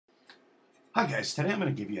Hi guys, today I'm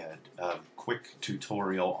going to give you a quick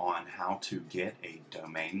tutorial on how to get a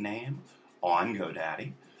domain name on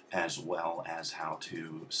Godaddy, as well as how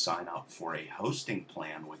to sign up for a hosting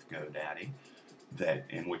plan with Godaddy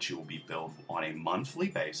in which you will be billed on a monthly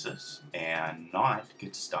basis and not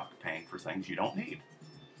get stuck paying for things you don't need.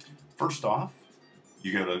 First off,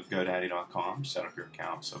 you go to godaddy.com, set up your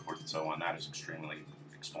account, so forth and so on. That is extremely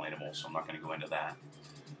explainable, so I'm not going to go into that.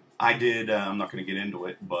 I'm not going to get into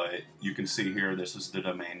it, but you can see here, this is the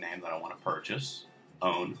domain name that I want to purchase.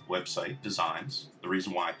 Own website designs. The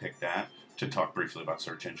reason why I picked that, to talk briefly about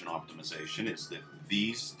search engine optimization, is that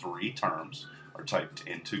these three terms are typed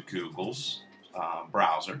into Google's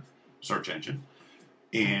browser, search engine,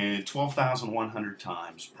 in 12,100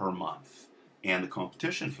 times per month. And the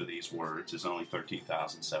competition for these words is only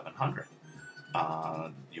 13,700.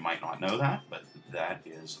 You might not know that, but that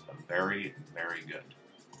is very, very good.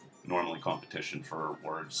 Normally competition for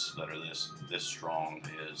words that are this strong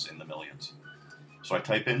is in the millions. So I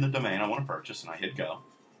type in the domain I want to purchase and I hit go.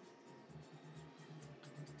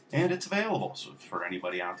 And it's available. So for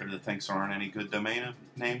anybody out there that thinks there aren't any good domain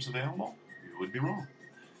names available, you would be wrong.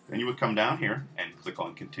 Then you would come down here and click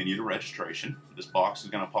on continue to registration. This box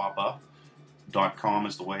is going to pop up. .com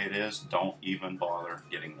is the way it is. Don't even bother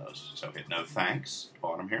getting those. So hit no thanks,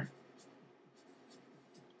 bottom here.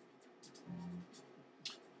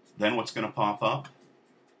 Then what's going to pop up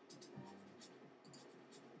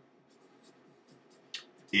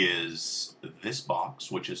is this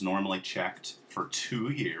box, which is normally checked for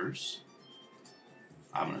 2 years.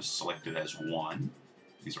 I'm going to select it as 1.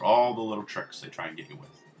 These are all the little tricks they try and get you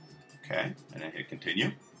with. Okay, and then hit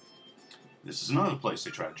continue. This is another place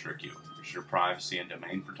they try to trick you. There's your privacy and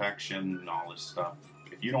domain protection and all this stuff.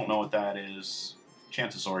 If you don't know what that is,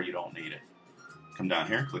 chances are you don't need it. Come down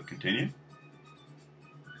here, click continue.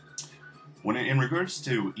 In regards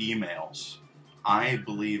to emails, I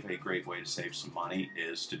believe a great way to save some money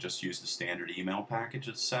is to just use the standard email package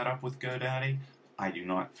that's set up with GoDaddy. I do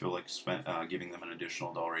not feel like giving them an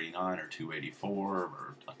additional $1.89 or $2.84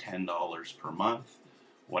 or $10 per month.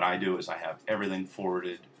 What I do is I have everything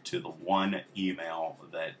forwarded to the one email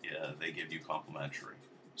that they give you complimentary.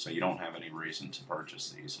 So you don't have any reason to purchase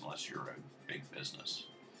these unless you're a big business.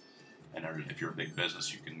 And if you're a big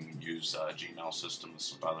business, you can use Gmail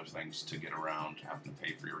systems and other things to get around having to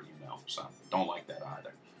pay for your email. So don't like that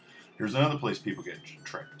either. Here's another place people get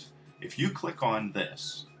tricked. If you click on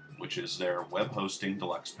this, which is their web hosting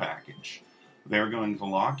deluxe package, they're going to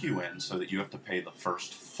lock you in so that you have to pay the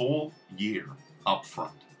first full year up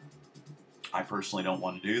front. I personally don't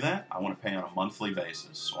want to do that. I want to pay on a monthly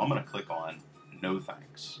basis. So I'm going to click on no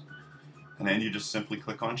thanks. And then you just simply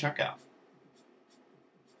click on checkout.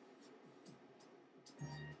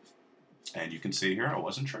 And you can see here I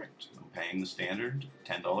wasn't tricked. I'm paying the standard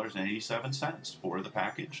 $10.87 for the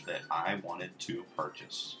package that I wanted to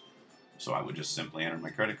purchase. So I would just simply enter my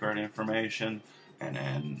credit card information and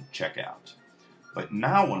then check out. But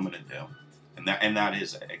now what I'm going to do, and that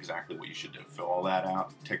is exactly what you should do. Fill all that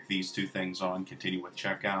out, tick these two things on, continue with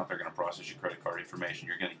checkout. They're going to process your credit card information.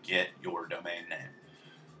 You're going to get your domain name.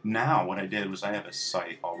 Now what I did was I have a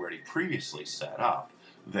site already previously set up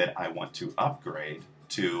that I want to upgrade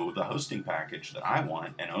to the hosting package that I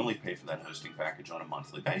want and only pay for that hosting package on a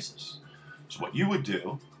monthly basis. So what you would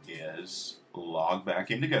do is log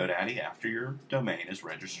back into GoDaddy after your domain is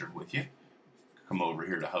registered with you. Come over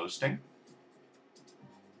here to hosting.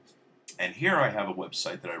 And here I have a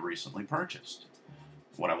website that I recently purchased.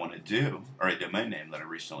 What I want to do, or a domain name that I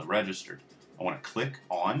recently registered, I want to click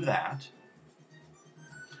on that.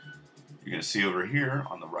 You're going to see over here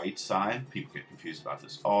on the right side, people get confused about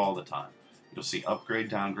this all the time. You'll see upgrade,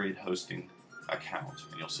 downgrade, hosting account.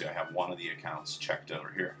 And you'll see I have one of the accounts checked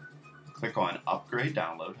over here. Click on upgrade,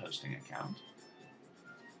 download, hosting account.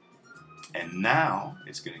 And now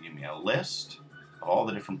it's going to give me a list of all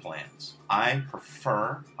the different plans. I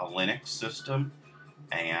prefer a Linux system.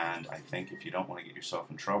 And I think if you don't want to get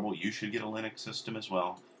yourself in trouble, you should get a Linux system as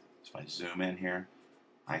well. So if I zoom in here,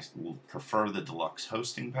 I prefer the Deluxe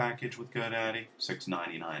hosting package with GoDaddy,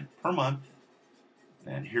 $6.99 per month.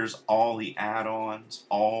 And here's all the add-ons,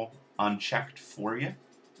 all unchecked for you.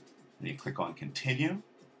 And you click on continue.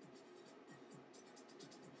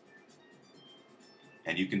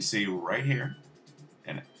 And you can see right here,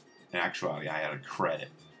 and in actuality I had a credit,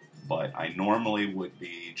 but I normally would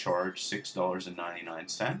be charged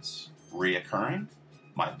 $6.99 reoccurring.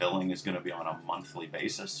 My billing is going to be on a monthly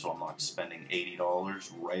basis, so I'm not spending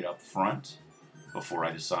 $80 right up front before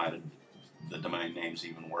I decided the domain name's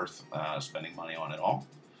even worth spending money on at all.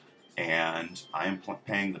 And I am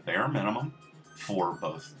paying the bare minimum for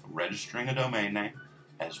both registering a domain name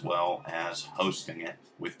as well as hosting it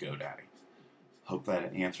with GoDaddy. Hope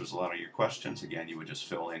that answers a lot of your questions. Again, you would just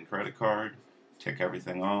fill in credit card, tick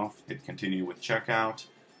everything off, hit continue with checkout,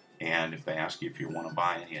 and if they ask you if you want to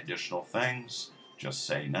buy any additional things, just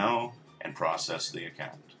say no and process the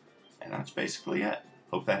account. And that's basically it.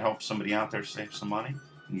 Hope that helps somebody out there save some money,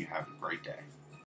 and you have a great day.